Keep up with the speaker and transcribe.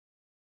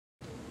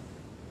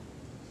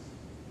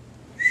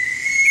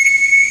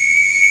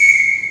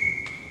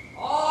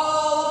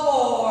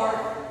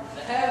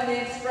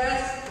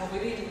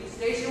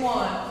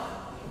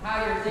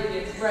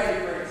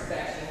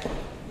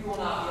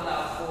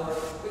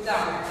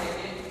down your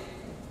ticket.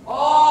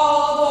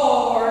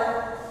 All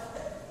aboard.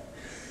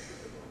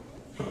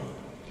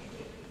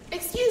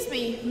 Excuse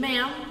me,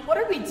 ma'am. What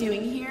are we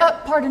doing here?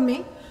 Pardon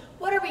me?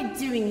 What are we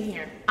doing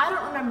here? I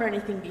don't remember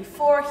anything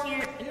before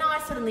here, and now I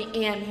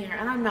suddenly am here,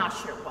 and I'm not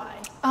sure why.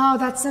 Oh,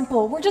 that's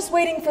simple. We're just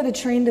waiting for the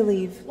train to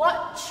leave.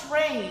 What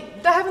train?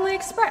 The Heavenly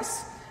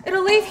Express.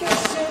 It'll leave here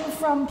soon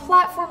from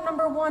platform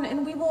number 1,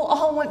 and we will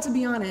all want to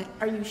be on it.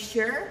 Are you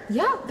sure?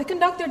 Yeah, the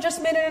conductor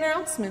just made an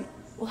announcement.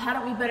 Well,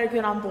 hadn't we better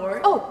get on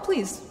board? Oh,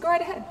 please, go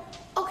right ahead.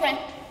 Okay.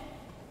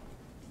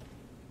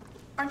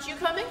 Aren't you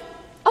coming?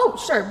 Oh,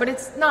 sure, but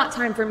it's not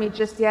time for me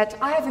just yet.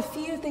 I have a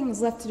few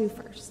things left to do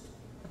first.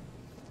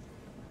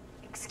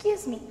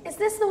 Excuse me, is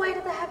this the way to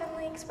the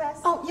Heavenly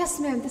Express? Oh, yes,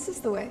 ma'am, this is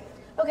the way.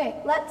 Okay,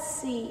 let's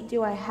see.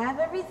 Do I have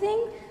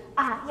everything?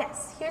 Ah,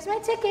 yes, here's my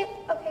ticket.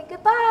 Okay,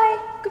 goodbye.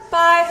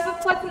 Goodbye, have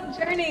a pleasant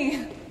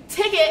journey.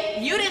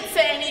 Ticket? You didn't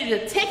say I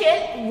needed a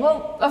ticket.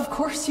 Well, of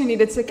course you need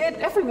a ticket.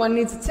 Everyone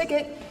needs a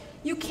ticket.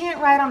 You can't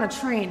ride on a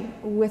train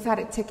without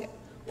a ticket.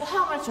 Well,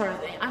 how much are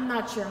they? I'm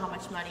not sure how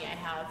much money I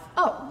have.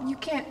 Oh, you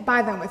can't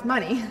buy them with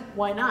money.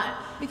 Why not?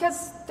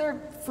 Because they're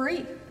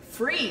free.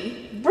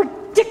 Free?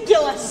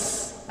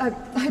 Ridiculous!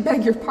 I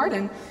beg your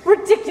pardon.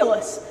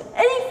 Ridiculous!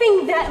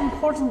 Anything that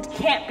important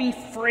can't be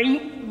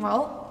free.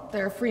 Well,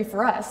 they're free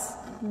for us.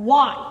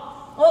 Why?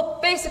 Well,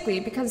 basically,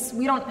 because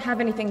we don't have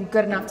anything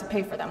good enough to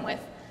pay for them with.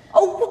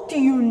 Oh, what do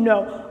you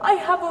know? I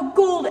have a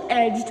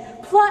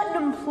gold-edged,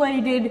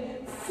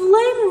 platinum-plated,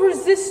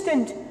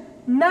 flame-resistant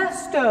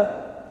master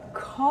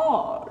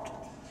card.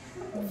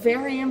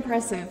 Very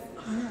impressive.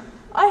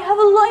 I have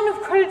a line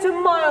of credit a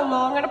mile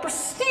long at a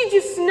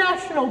prestigious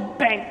national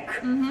bank.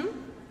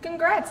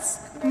 Congrats.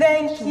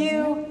 Thank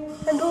you.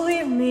 And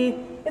believe me,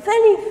 if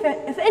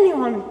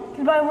anyone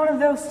can buy one of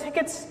those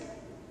tickets,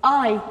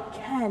 I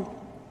can.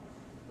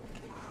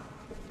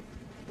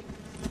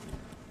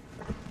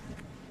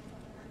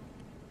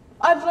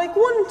 I'd like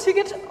one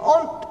ticket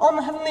on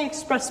the Heavenly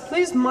Express,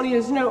 please. Money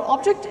is no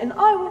object, and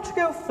I want to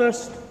go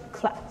first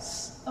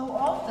class. Oh,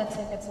 all of the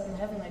tickets on the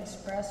Heavenly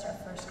Express are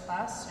first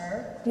class,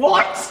 sir.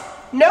 What?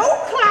 No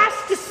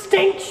class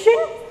distinction?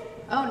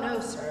 Oh, no,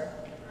 sir.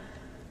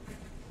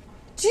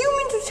 Do you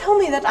mean to tell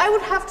me that I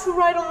would have to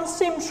ride on the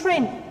same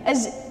train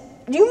as...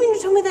 Do you mean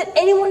to tell me that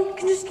anyone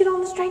can just get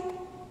on this train?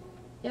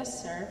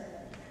 Yes, sir.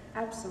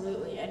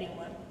 Absolutely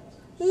anyone.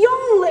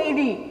 Young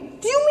lady,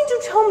 do you mean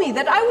to tell me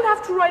that I would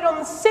have to ride on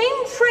the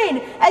same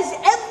train as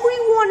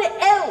everyone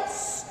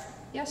else?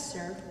 Yes,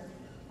 sir.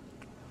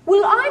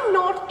 Well, I'm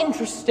not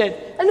interested.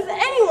 And if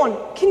anyone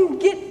can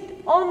get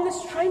on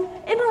this train,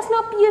 it must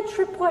not be a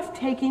trip worth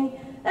taking,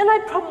 and I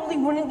probably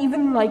wouldn't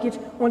even like it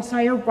once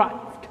I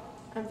arrived.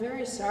 I'm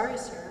very sorry,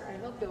 sir.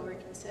 I hope you'll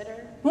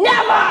reconsider.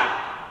 Never!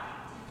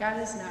 God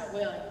is not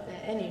willing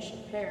that any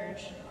should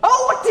perish.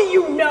 Oh, what do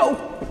you know?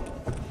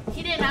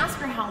 He didn't ask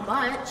her how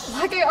much.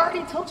 Like I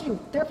already told you,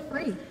 they're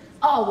free.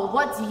 Oh, well,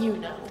 what do you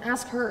know?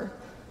 Ask her.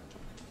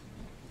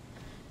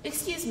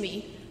 Excuse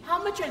me,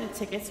 how much are the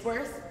tickets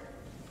worth?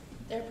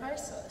 They're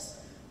priceless.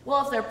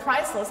 Well, if they're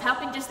priceless, how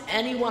can just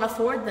anyone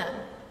afford them?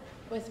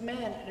 With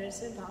man, it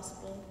is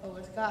impossible, but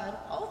with God,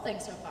 all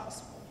things are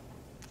possible.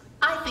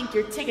 I think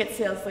your ticket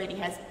sales lady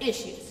has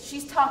issues.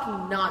 She's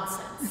talking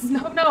nonsense.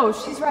 No,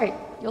 she's right.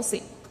 You'll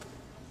see.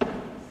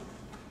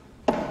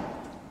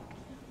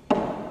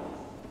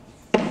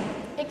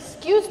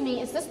 Excuse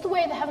me, is this the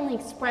way to the Heavenly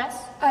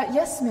Express?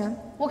 Yes, ma'am.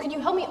 Well, can you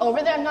help me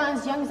over there? I'm not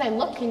as young as I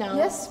look, you know.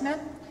 Yes, ma'am.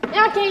 I'm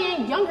not getting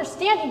any younger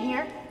standing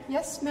here.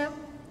 Yes, ma'am.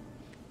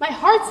 My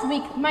heart's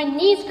weak, my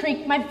knees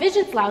creak, my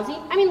vision's lousy.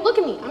 I mean, look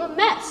at me, I'm a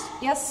mess.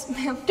 Yes,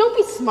 ma'am. Don't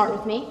be smart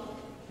with me.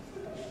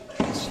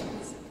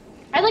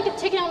 I'd like a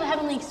ticket on the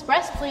Heavenly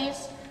Express,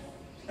 please.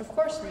 Of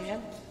course,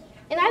 ma'am.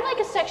 And I'd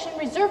like a section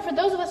reserved for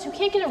those of us who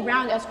can't get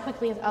around as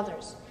quickly as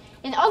others.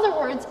 In other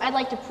words, I'd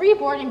like to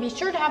pre-board and be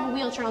sure to have a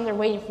wheelchair on there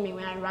waiting for me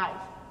when I arrive.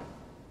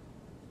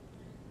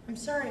 I'm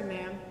sorry,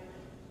 ma'am.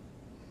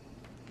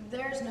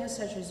 There's no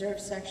such reserved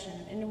section,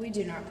 and we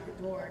do not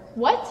pre-board.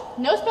 What?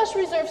 No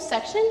special reserved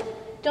section?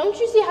 Don't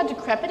you see how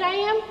decrepit I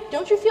am?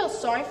 Don't you feel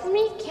sorry for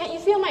me? Can't you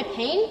feel my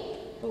pain?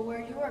 But where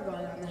you are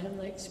going on the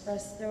Heavenly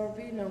Express, there will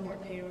be no more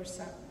pain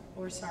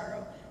or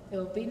sorrow. There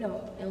will be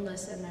no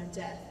illness and no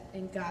death,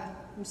 and God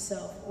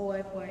himself will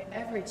wipe away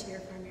every tear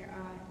from your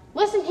eye.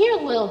 Listen here,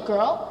 little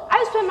girl.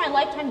 I've spent my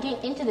lifetime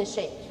getting into this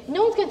shape.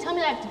 No one's gonna tell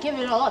me that I have to give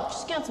it all up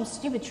just to get on some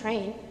stupid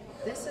train.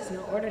 This is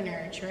no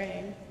ordinary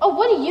train. Oh,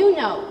 what do you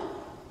know?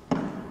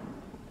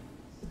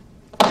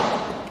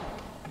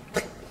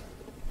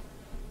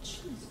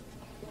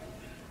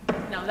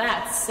 Now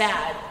that's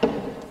sad.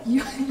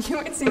 You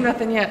ain't seen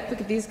nothing yet.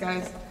 Look at these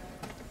guys.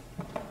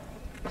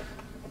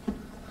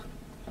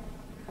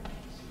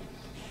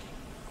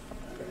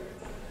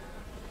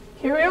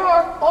 Here we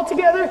are, all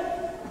together.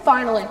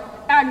 Finally.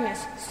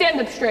 Agnes, stand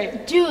up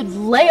straight. Dude,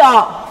 lay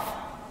off.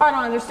 I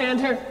don't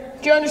understand her.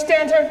 Do you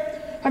understand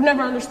her? I've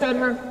never understood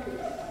her.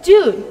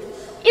 Dude,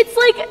 it's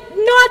like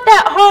not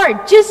that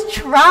hard. Just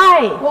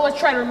try. Well, let's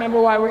try to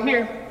remember why we're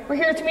here. We're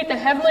here to meet the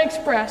Heavenly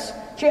Express.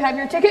 Do you have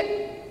your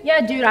ticket?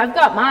 Yeah, dude, I've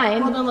got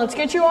mine. Well, then let's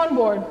get you on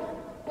board.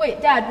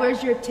 Wait, Dad,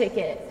 where's your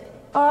ticket?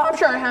 I'm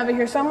sure I have it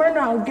here somewhere.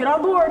 Now get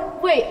on board.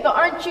 Wait, but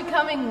aren't you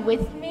coming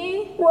with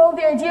me? Well,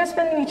 the idea of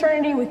spending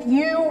eternity with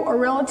you or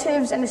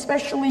relatives, and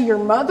especially your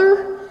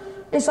mother,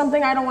 is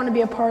something I don't want to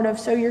be a part of,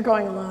 so you're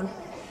going alone.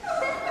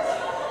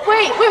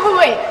 Wait.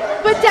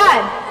 But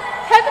Dad,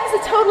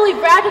 heaven's a totally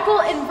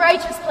radical and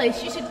righteous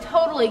place. You should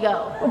totally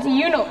go. What do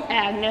you know,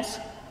 Agnes?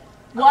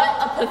 What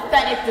a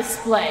pathetic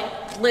display.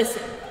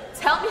 Listen,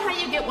 tell me how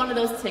you get one of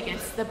those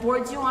tickets that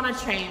boards you on a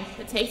train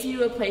that takes you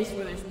to a place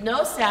where there's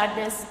no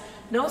sadness,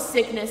 no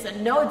sickness,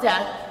 and no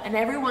death, and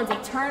everyone's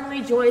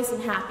eternally joyous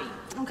and happy.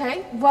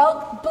 Okay,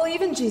 well,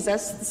 believe in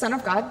Jesus, the Son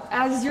of God,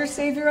 as your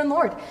Savior and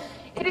Lord.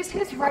 It is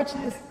his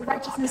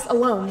righteousness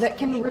alone that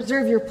can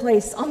reserve your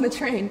place on the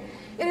train.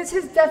 It is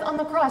his death on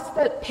the cross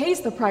that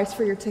pays the price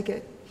for your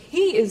ticket.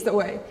 He is the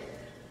way.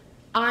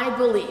 I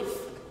believe.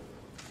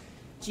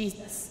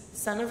 Jesus,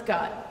 Son of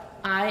God,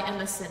 I am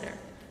a sinner.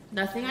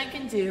 Nothing I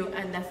can do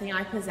and nothing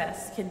I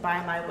possess can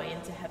buy my way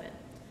into heaven.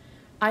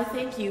 I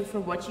thank you for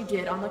what you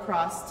did on the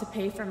cross to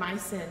pay for my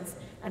sins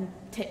and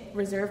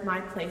reserve my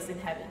place in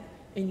heaven.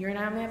 In your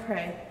name I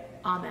pray.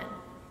 Amen.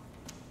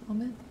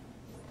 Amen.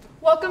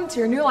 Welcome to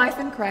your new life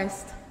in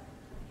Christ.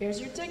 Here's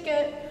your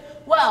ticket.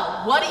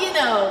 Well, what do you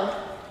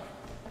know?